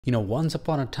Once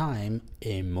upon a time,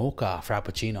 a mocha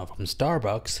frappuccino from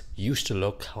Starbucks used to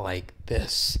look like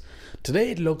this.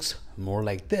 Today it looks more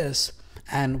like this,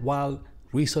 and while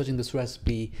researching this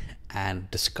recipe and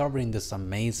discovering this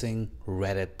amazing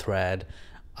Reddit thread,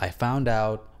 I found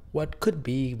out what could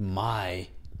be my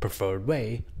preferred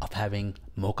way of having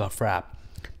mocha frap.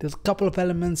 There's a couple of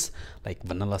elements like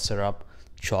vanilla syrup,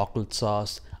 chocolate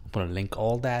sauce. I'm going to link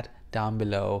all that down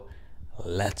below.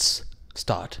 Let's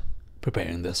start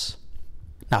preparing this.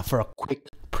 Now, for a quick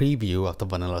preview of the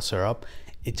vanilla syrup,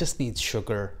 it just needs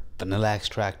sugar, vanilla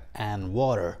extract, and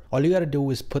water. All you gotta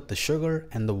do is put the sugar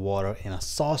and the water in a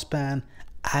saucepan,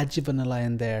 add your vanilla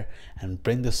in there, and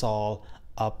bring this all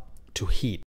up to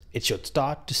heat. It should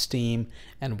start to steam,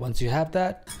 and once you have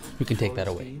that, you can take that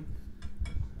away.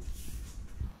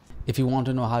 If you want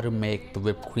to know how to make the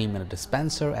whipped cream in a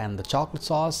dispenser and the chocolate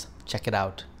sauce, check it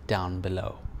out down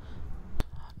below.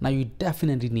 Now you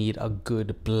definitely need a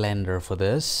good blender for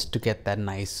this to get that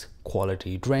nice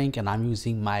quality drink, and I'm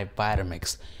using my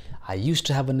Vitamix. I used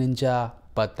to have a Ninja,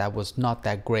 but that was not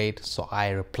that great, so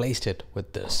I replaced it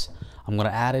with this. I'm gonna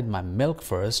add in my milk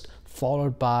first,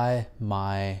 followed by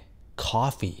my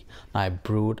coffee. Now I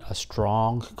brewed a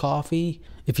strong coffee.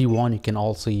 If you want, you can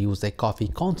also use a coffee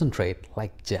concentrate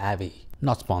like Javi.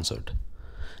 Not sponsored.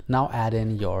 Now add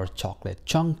in your chocolate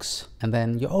chunks and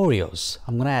then your Oreos.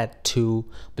 I'm gonna add 2,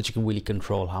 but you can really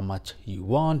control how much you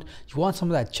want. You want some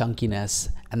of that chunkiness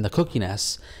and the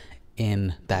cookiness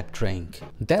in that drink.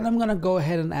 Then I'm gonna go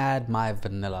ahead and add my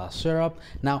vanilla syrup.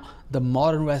 Now, the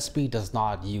modern recipe does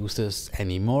not use this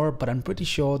anymore, but I'm pretty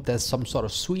sure there's some sort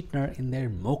of sweetener in their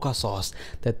mocha sauce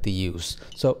that they use.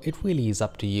 So it really is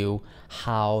up to you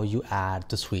how you add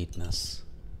the sweetness.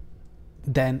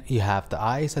 Then you have the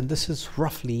ice, and this is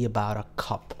roughly about a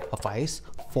cup of ice,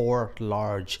 4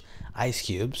 large ice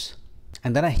cubes.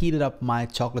 And then I heated up my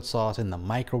chocolate sauce in the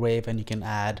microwave, and you can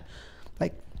add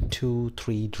like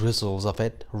 2-3 drizzles of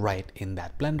it right in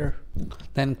that blender.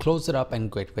 Then close it up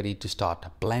and get ready to start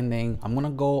blending. I'm gonna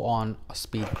go on a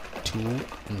speed 2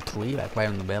 and 3, like right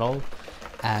in the middle.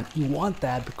 And you want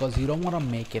that because you don't want to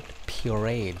make it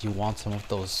pureed. You want some of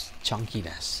those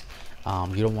chunkiness.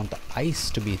 You don't want the ice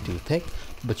to be too thick,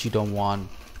 but you don't want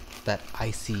that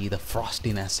icy, the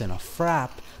frostiness in a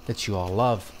frap that you all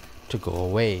love to go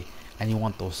away. And you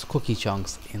want those cookie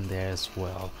chunks in there as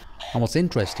well. And what's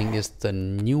interesting is the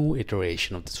new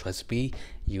iteration of this recipe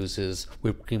uses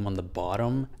whipped cream on the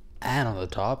bottom and on the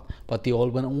top, but the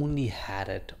old one only had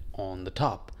it on the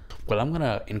top. Well, I'm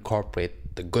gonna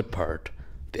incorporate the good part,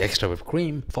 the extra whipped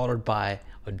cream, followed by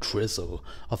a drizzle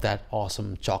of that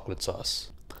awesome chocolate sauce.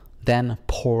 Then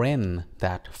pour in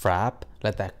that frap,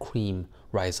 let that cream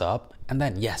rise up, and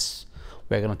then yes,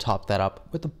 we're gonna top that up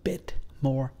with a bit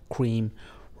more cream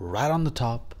right on the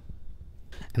top,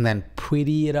 and then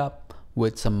pretty it up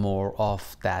with some more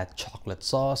of that chocolate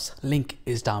sauce. Link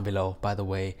is down below, by the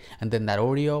way. And then that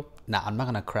Oreo, now I'm not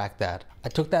gonna crack that. I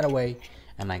took that away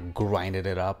and I grinded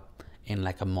it up in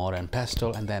like a mortar and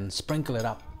pestle, and then sprinkle it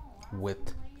up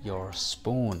with your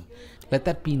spoon. Let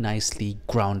that be nicely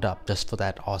ground up just for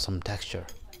that awesome texture.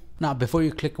 Now, before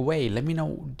you click away, let me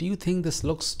know, do you think this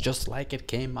looks just like it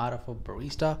came out of a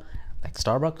barista like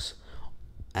Starbucks?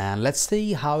 And let's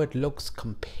see how it looks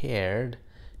compared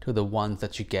to the ones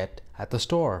that you get at the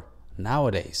store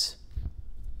nowadays.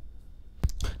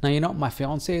 Now, my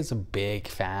fiance is a big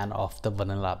fan of the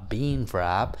vanilla bean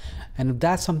frap, and if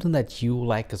that's something that you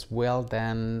like as well,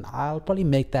 then I'll probably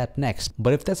make that next.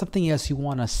 But if there's something else you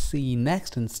want to see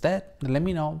next instead, then let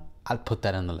me know. I'll put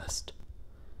that in the list.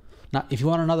 Now, if you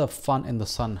want another fun in the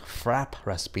sun frap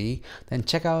recipe, then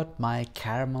check out my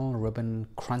caramel ribbon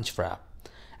crunch frap.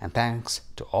 And thanks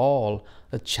to all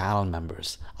the channel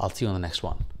members. I'll see you on the next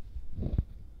one.